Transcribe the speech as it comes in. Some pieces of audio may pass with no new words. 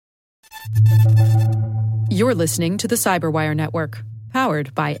You're listening to the Cyberwire Network,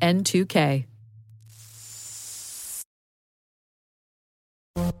 powered by N2K.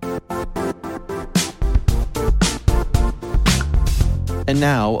 And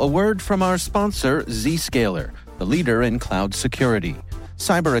now, a word from our sponsor, Zscaler, the leader in cloud security.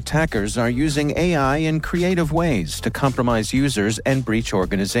 Cyber attackers are using AI in creative ways to compromise users and breach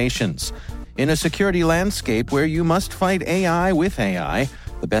organizations. In a security landscape where you must fight AI with AI,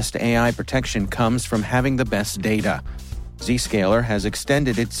 the best AI protection comes from having the best data. Zscaler has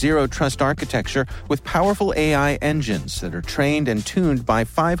extended its zero-trust architecture with powerful AI engines that are trained and tuned by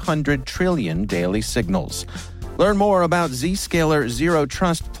 500 trillion daily signals. Learn more about Zscaler Zero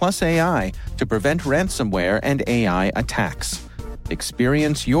Trust Plus AI to prevent ransomware and AI attacks.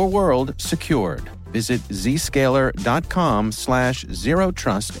 Experience your world secured. Visit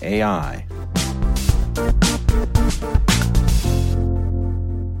zscaler.com/zerotrustai.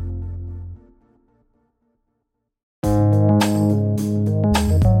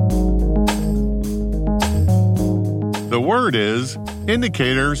 The word is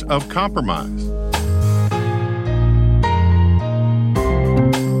indicators of compromise.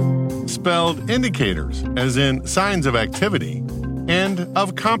 Spelled indicators, as in signs of activity, and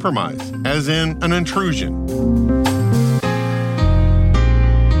of compromise, as in an intrusion.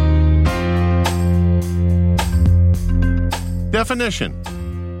 Definition: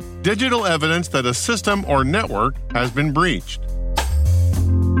 digital evidence that a system or network has been breached.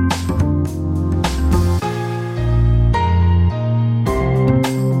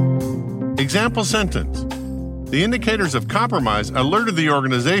 Example sentence: the indicators of compromise alerted the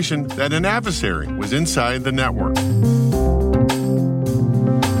organization that an adversary was inside the network.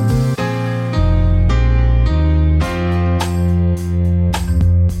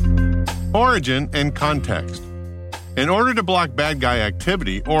 Origin and context. In order to block bad guy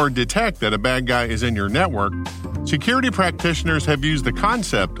activity or detect that a bad guy is in your network, security practitioners have used the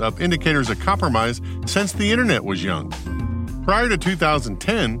concept of indicators of compromise since the internet was young. Prior to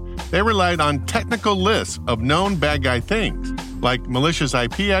 2010, they relied on technical lists of known bad guy things, like malicious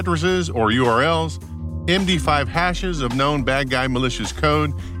IP addresses or URLs, MD5 hashes of known bad guy malicious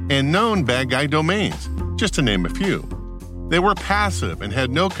code, and known bad guy domains, just to name a few. They were passive and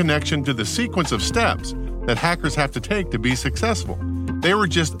had no connection to the sequence of steps that hackers have to take to be successful. They were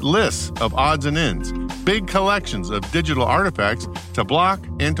just lists of odds and ends, big collections of digital artifacts to block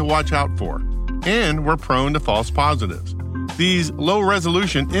and to watch out for, and were prone to false positives. These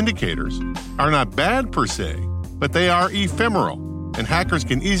low-resolution indicators are not bad per se, but they are ephemeral, and hackers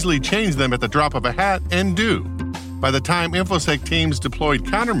can easily change them at the drop of a hat and do. By the time InfoSec teams deployed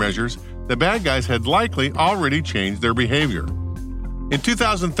countermeasures, the bad guys had likely already changed their behavior. In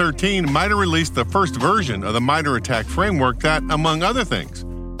 2013, MITRE released the first version of the MITRE attack framework that, among other things,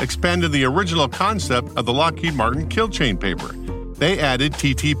 expanded the original concept of the Lockheed Martin kill chain paper. They added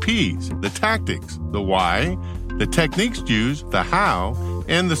TTPs, the tactics, the why, the techniques used, the how,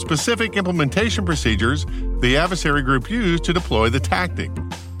 and the specific implementation procedures the adversary group used to deploy the tactic.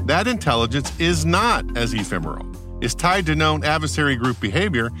 That intelligence is not as ephemeral, is tied to known adversary group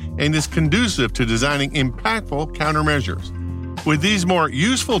behavior, and is conducive to designing impactful countermeasures. With these more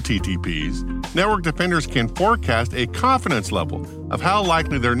useful TTPs, network defenders can forecast a confidence level of how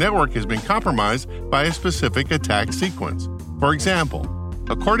likely their network has been compromised by a specific attack sequence. For example,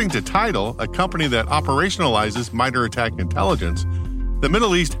 according to Tidal, a company that operationalizes MITRE attack intelligence, the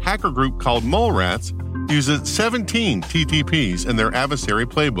Middle East hacker group called Mole Rats uses 17 TTPs in their adversary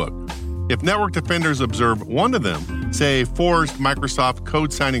playbook. If network defenders observe one of them, say forged Microsoft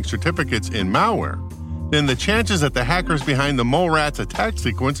code signing certificates in malware, then the chances that the hackers behind the Mole Rats attack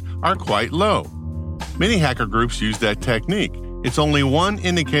sequence are quite low. Many hacker groups use that technique. It's only one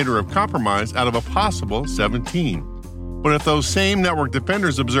indicator of compromise out of a possible 17. But if those same network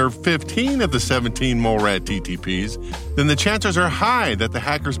defenders observe 15 of the 17 Mole Rat TTPs, then the chances are high that the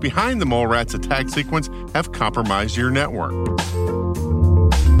hackers behind the Mole Rats attack sequence have compromised your network.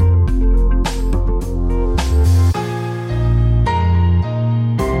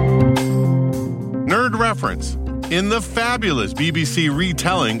 Nerd reference. In the fabulous BBC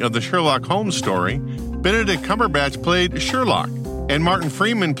retelling of the Sherlock Holmes story, Benedict Cumberbatch played Sherlock, and Martin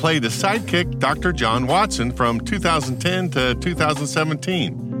Freeman played the sidekick Dr. John Watson from 2010 to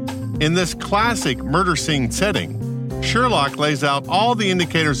 2017. In this classic murder scene setting, Sherlock lays out all the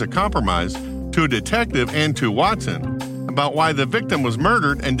indicators of compromise to a detective and to Watson about why the victim was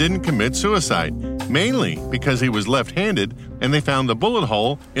murdered and didn't commit suicide, mainly because he was left-handed and they found the bullet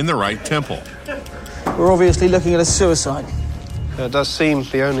hole in the right temple. We're obviously looking at a suicide. It does seem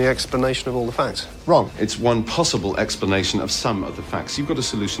the only explanation of all the facts. Wrong. It's one possible explanation of some of the facts. You've got a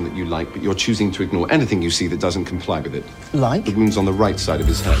solution that you like, but you're choosing to ignore anything you see that doesn't comply with it. Like? The wound's on the right side of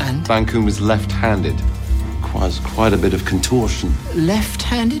his head. And? Bancoon was left-handed. Requires quite a bit of contortion.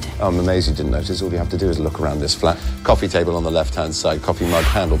 Left-handed? I'm amazed you didn't notice. All you have to do is look around this flat. Coffee table on the left-hand side, coffee mug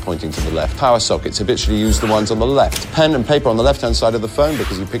handle pointing to the left. Power sockets habitually use the ones on the left. Pen and paper on the left-hand side of the phone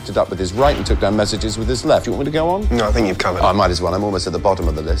because he picked it up with his right and took down messages with his left. You want me to go on? No, I think you've covered it. I might as well. I'm almost at the bottom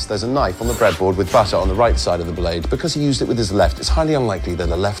of the list. There's a knife on the breadboard with butter on the right side of the blade. Because he used it with his left, it's highly unlikely that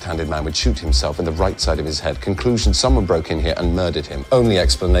a left-handed man would shoot himself in the right side of his head. Conclusion, someone broke in here and murdered him. Only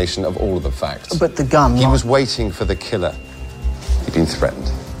explanation of all of the facts. But the gun... He was waiting for the killer. He'd been threatened.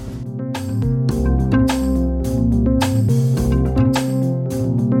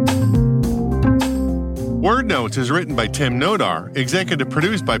 Word Notes is written by Tim Nodar, executive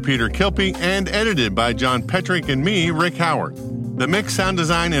produced by Peter Kilpie, and edited by John Petrick and me, Rick Howard. The mix, sound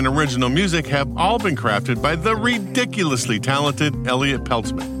design, and original music have all been crafted by the ridiculously talented Elliot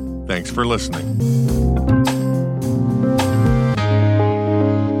Peltzman. Thanks for listening.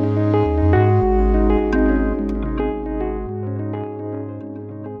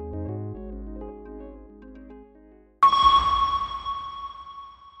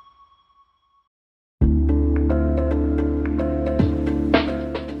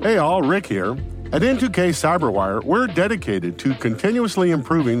 Hey all, Rick here. At N2K Cyberwire, we're dedicated to continuously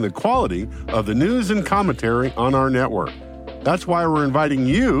improving the quality of the news and commentary on our network. That's why we're inviting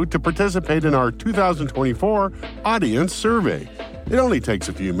you to participate in our 2024 audience survey. It only takes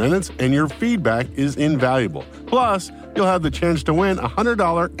a few minutes, and your feedback is invaluable. Plus, you'll have the chance to win a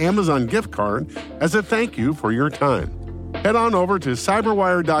 $100 Amazon gift card as a thank you for your time. Head on over to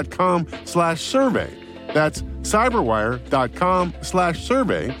cyberwire.com/survey. That's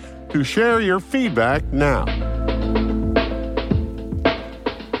cyberwire.com/survey to share your feedback now.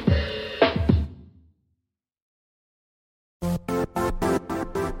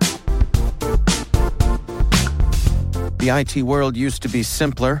 The IT world used to be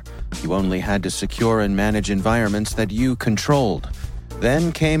simpler. You only had to secure and manage environments that you controlled.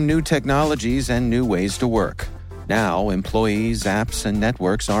 Then came new technologies and new ways to work. Now, employees, apps, and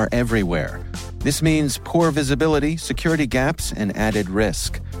networks are everywhere. This means poor visibility, security gaps, and added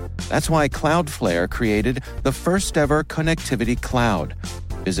risk. That's why Cloudflare created the first-ever connectivity cloud.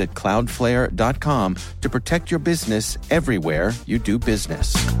 Visit cloudflare.com to protect your business everywhere you do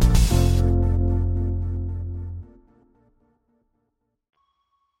business.